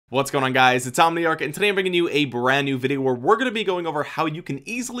What's going on, guys? It's Omniarch, and today I'm bringing you a brand new video where we're going to be going over how you can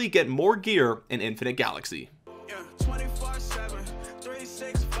easily get more gear in Infinite Galaxy. Yeah, 24/7,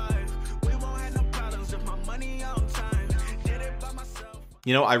 365. We won't have no problems if my money on time. Did it by myself.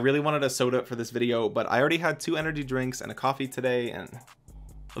 You know, I really wanted a soda for this video, but I already had 2 energy drinks and a coffee today, and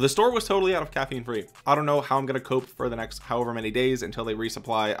the store was totally out of caffeine free. I don't know how I'm gonna cope for the next however many days until they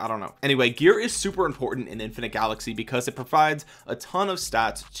resupply. I don't know. Anyway, gear is super important in Infinite Galaxy because it provides a ton of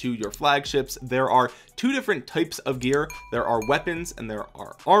stats to your flagships. There are 2 different types of gear. There are weapons and there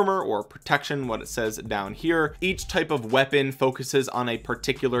are armor or protection, what it says down here. Each type of weapon focuses on a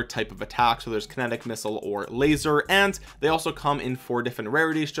particular type of attack. So there's kinetic, missile, or laser, and they also come in 4 different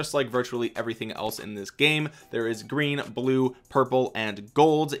rarities, just like virtually everything else in this game. There is green, blue, purple, and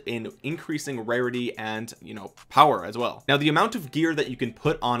gold in increasing rarity and, you know, power as well. Now, the amount of gear that you can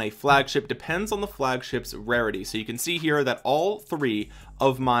put on a flagship depends on the flagship's rarity. So you can see here that all 3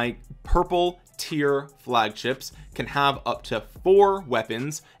 of my purple tier flagships can have up to 4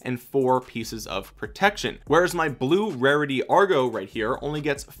 weapons and 4 pieces of protection, whereas my blue rarity Argo right here only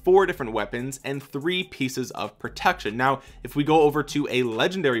gets 4 different weapons and 3 pieces of protection. Now, if we go over to a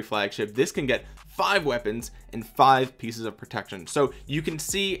legendary flagship, this can get 5 weapons and 5 pieces of protection. So you can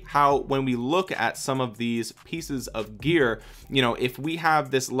see how when we look at some of these pieces of gear, you know, if we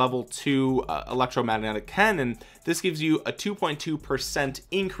have this level 2 electromagnetic cannon, this gives you a 2.2%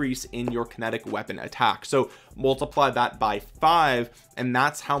 increase in your kinetic weapon attack. So multiply that by 5, and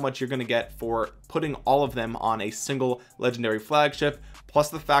that's how much you're going to get for putting all of them on a single legendary flagship, plus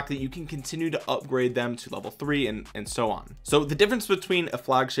the fact that you can continue to upgrade them to level 3 and so on. So the difference between a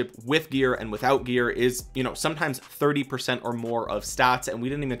flagship with gear and without gear is, you know, sometimes 30% or more of stats, and we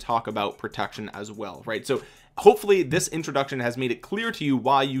didn't even talk about protection as well, right? So hopefully this introduction has made it clear to you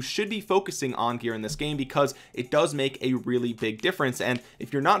why you should be focusing on gear in this game, because it does make a really big difference. And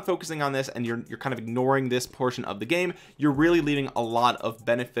if you're not focusing on this and you're kind of ignoring this portion of the game, you're really leaving a lot of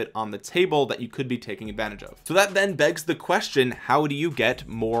benefit on the table that you could be taking advantage of. So that then begs the question, how do you get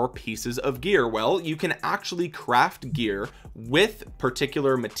more pieces of gear? Well, you can actually craft gear with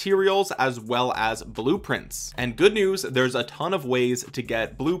particular materials as well as blueprints. And good news, there's a ton of ways to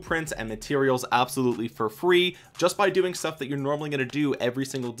get blueprints and materials absolutely for free, just by doing stuff that you're normally going to do every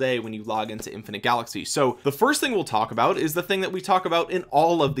single day when you log into Infinite Galaxy. So the first thing we'll talk about is the thing that we talk about in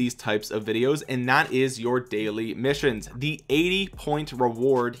all of these types of videos, and that is your daily missions. The 80-point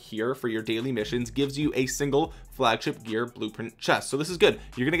reward here for your daily missions gives you a single flagship gear blueprint chest. So this is good.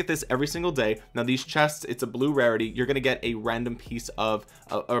 You're gonna get this every single day. Now these chests, it's a blue rarity. You're gonna get a random piece of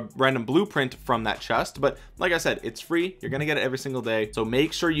a random blueprint from that chest, but like I said, it's free. You're gonna get it every single day, so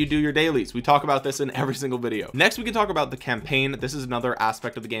make sure you do your dailies. We talk about this in every single video. Next, we can talk about the campaign. This is another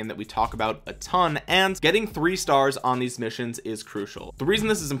aspect of the game that we talk about a ton, and getting 3 stars on these missions is crucial. The reason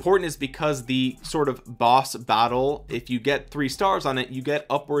this is important is because the sort of boss battle, if you get 3 stars on it, you get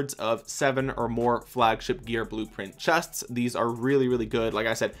upwards of 7 or more flagship gear blueprint chests. These are really good. Like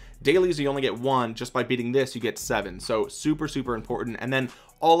I said, dailies you only get 1. Just by beating this you get 7, so super important. And then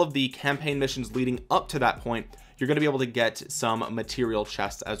all of the campaign missions leading up to that point, you're going to be able to get some material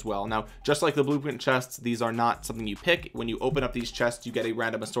chests as well. Now, just like the blueprint chests, these are not something you pick. When you open up these chests, you get a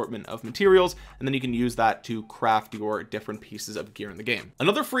random assortment of materials, and then you can use that to craft your different pieces of gear in the game.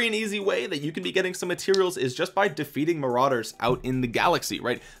 Another free and easy way that you can be getting some materials is just by defeating marauders out in the galaxy,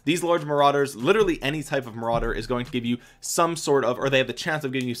 right? These large marauders, literally any type of marauder, is going to give you some sort of, or they have the chance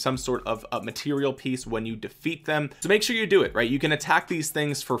of giving you some sort of a material piece when you defeat them. So make sure you do it, right? You can attack these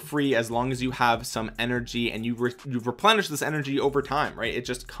things for free as long as you have some energy and you replenish this energy over time, right? It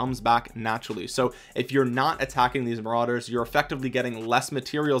just comes back naturally. So if you're not attacking these marauders, you're effectively getting less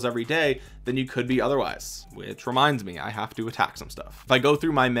materials every day than you could be otherwise, which reminds me, I have to attack some stuff. If I go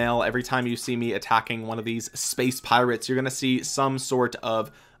through my mail, every time you see me attacking one of these space pirates, you're going to see some sort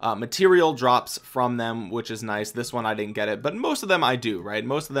of material drops from them, which is nice. This one I didn't get it, but most of them I do, right?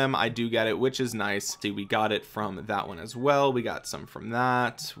 Most of them I do get it, which is nice. See, we got it from that one as well. We got some from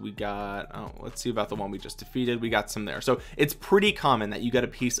that. We got, oh, let's see about the one we just defeated. We got some there. So it's pretty common that you get a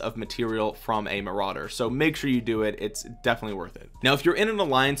piece of material from a marauder, so make sure you do it. It's definitely worth it. Now, if you're in an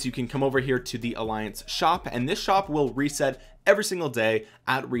alliance, you can come over here to the alliance shop, and this shop will reset every single day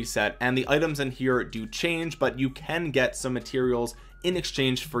at reset, and the items in here do change, but you can get some materials in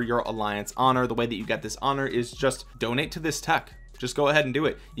exchange for your alliance honor. The way that you get this honor is just donate to this tech. Just go ahead and do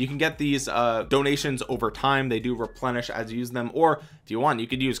it. You can get these donations over time. They do replenish as you use them, or if you want, you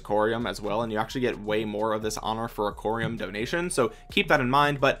could use corium as well, and you actually get way more of this honor for a corium donation, so keep that in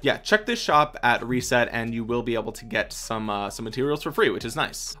mind. But yeah, check this shop at reset and you will be able to get some materials for free, which is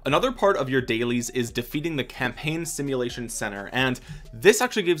nice. Another part of your dailies is defeating the campaign simulation center, and this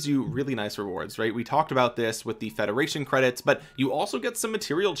actually gives you really nice rewards, right? We talked about this with the Federation credits, but you also get some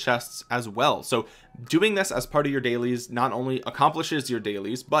material chests as well. So doing this as part of your dailies not only accomplishes your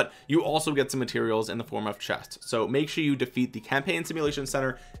dailies, but you also get some materials in the form of chests. So make sure you defeat the campaign simulation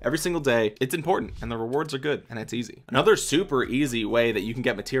center every single day. It's important and the rewards are good and it's easy. Another super easy way that you can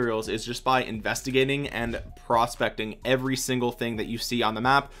get materials is just by investigating and prospecting every single thing that you see on the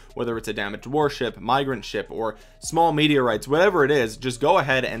map, whether it's a damaged warship, migrant ship, or small meteorites, whatever it is. Just go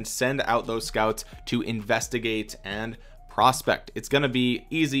ahead and send out those scouts to investigate and prospect. It's going to be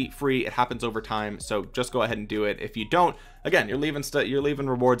easy, free, it happens over time, so just go ahead and do it. If you don't, again, you're leaving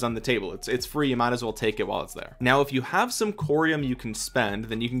rewards on the table. It's free, you might as well take it while it's there. Now if you have some corium you can spend,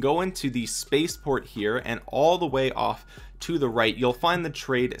 then you can go into the spaceport here, and all the way off to the right you'll find the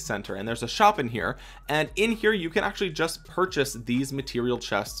trade center, and there's a shop in here, and in here you can actually just purchase these material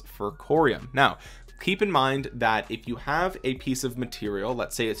chests for corium. Now keep in mind that if you have a piece of material,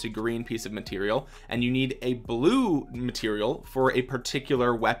 let's say it's a green piece of material, and you need a blue material for a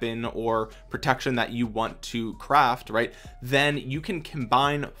particular weapon or protection that you want to craft, right, then you can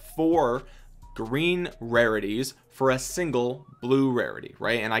combine 4 green rarities for a single blue rarity,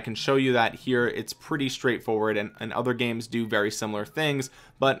 right? And I can show you that here. It's pretty straightforward, and other games do very similar things.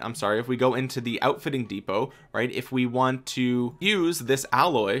 But I'm sorry, if we go into the outfitting depot, right, if we want to use this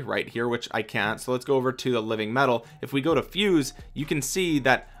alloy right here, which I can't, so let's go over to the living metal. If we go to fuse, you can see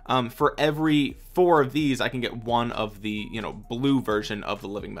that for every 4 of these I can get 1 of the, you know, blue version of the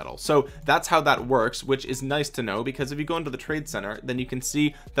living metal. So that's how that works, which is nice to know, because if you go into the trade center, then you can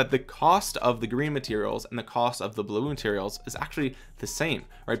see that the cost of the green materials and the cost of the blue materials is actually the same,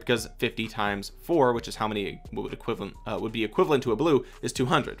 right? Because 50 times 4, which is how many would be equivalent to a blue, is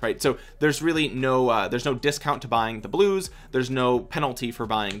 200, right? So there's really no there's no discount to buying the blues, there's no penalty for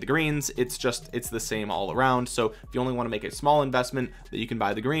buying the greens. It's the same all around. So if you only want to make a small investment, that you can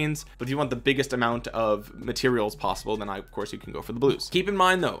buy the greens, but if you want the biggest amount of materials possible, then of course you can go for the blues. Keep in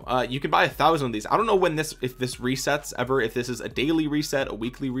mind though, you can buy 1,000 of these. I don't know when if this resets ever, if this is a daily reset, a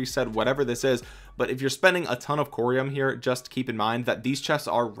weekly reset, whatever this is, but if you're spending a ton of corium here, just keep in mind that these chests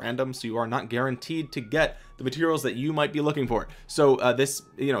are random, so you are not guaranteed to get the materials that you might be looking for. So this,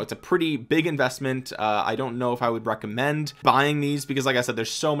 you know, it's a pretty big investment. I don't know if I would recommend buying these, because like I said,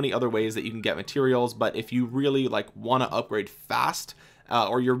 there's so many other ways that you can get materials. But if you really want to upgrade fast,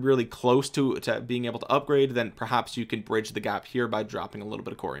 or you're really close to being able to upgrade, then perhaps you can bridge the gap here by dropping a little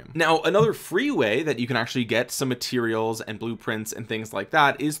bit of corium. Now, another free way that you can actually get some materials and blueprints and things like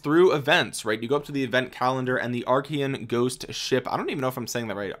that is through events, right? You go up to the event calendar, and the Archean ghost ship, I don't even know if I'm saying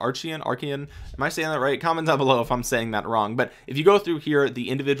that right, Archean, am I saying that right? Comment down below if I'm saying that wrong. But if you go through here, the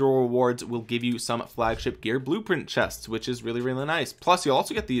individual rewards will give you some flagship gear blueprint chests, which is really, really nice. Plus you'll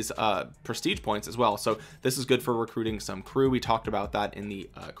also get these prestige points as well, so this is good for recruiting some crew. We talked about that in the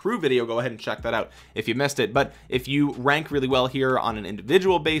crew video. Go ahead and check that out if you missed it. But if you rank really well here on an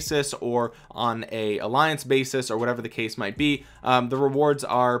individual basis or on a alliance basis or whatever the case might be, the rewards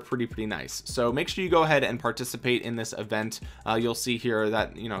are pretty nice. So make sure you go ahead and participate in this event. You'll see here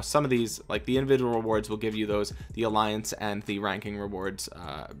that, you know, some of these, like the individual rewards, will give you those, the alliance and the ranking rewards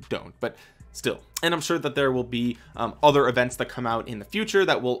don't, but still. And I'm sure that there will be other events that come out in the future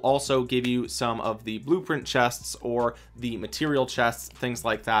that will also give you some of the blueprint chests or the material chests, things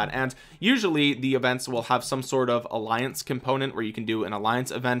like that. And usually the events will have some sort of alliance component where you can do an alliance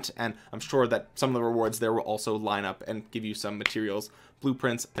event, and I'm sure that some of the rewards there will also line up and give you some materials,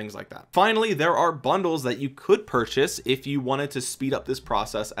 blueprints, things like that. Finally, there are bundles that you could purchase if you wanted to speed up this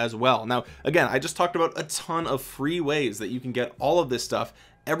process as well. Now, again, I just talked about a ton of free ways that you can get all of this stuff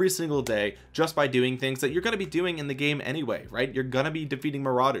every single day just by doing things that you're going to be doing in the game anyway, right? You're going to be defeating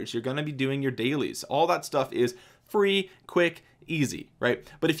marauders, you're going to be doing your dailies. All that stuff is free, quick, easy, right?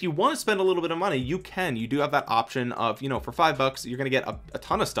 But if you want to spend a little bit of money, you do have that option of, you know, for $5 you're going to get a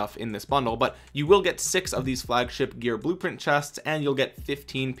ton of stuff in this bundle, but you will get 6 of these flagship gear blueprint chests, and you'll get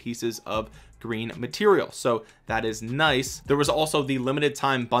 15 pieces of green material, so that is nice. There was also the limited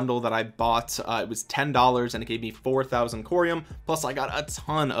time bundle that I bought. It was $10 and it gave me 4,000 corium, plus I got a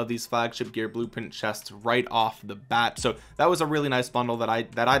ton of these flagship gear blueprint chests right off the bat. So that was a really nice bundle that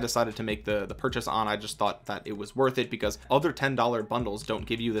I decided to make the purchase on. I just thought that it was worth it because other $10 bundles don't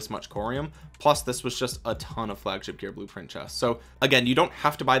give you this much corium, plus this was just a ton of flagship gear blueprint chests. So again, you don't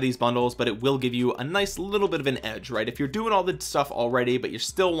have to buy these bundles, but it will give you a nice little bit of an edge, right? If you're doing all the stuff already but you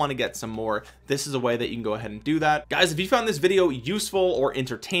still want to get some more, this is a way that you can go ahead and do that. Guys, if you found this video useful or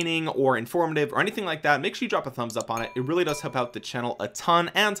entertaining or informative or anything like that, make sure you drop a thumbs up on it. It really does help out the channel a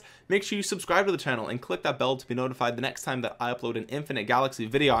ton. And make sure you subscribe to the channel and click that bell to be notified the next time that I upload an Infinite Galaxy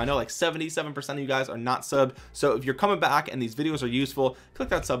video. I know like 77% of you guys are not subbed, so if you're coming back and these videos are useful, click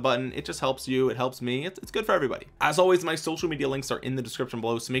that sub button. It just helps you, it helps me, it's good for everybody. As always, my social media links are in the description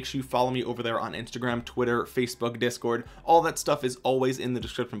below, so make sure you follow me over there on Instagram, Twitter, Facebook, Discord. All that stuff is always in the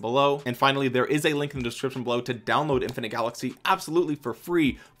description below. And finally, there is a link in the description below to download Infinite Galaxy absolutely for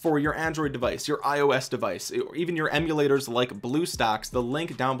free for your Android device, your iOS device, or even your emulators like BlueStacks. The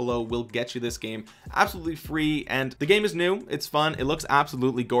link down below will get you this game absolutely free, and the game is new, it's fun, it looks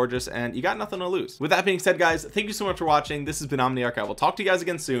absolutely gorgeous, and you got nothing to lose. With that being said, guys, thank you so much for watching. This has been Omniarch. I will talk to you guys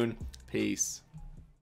again soon. Peace.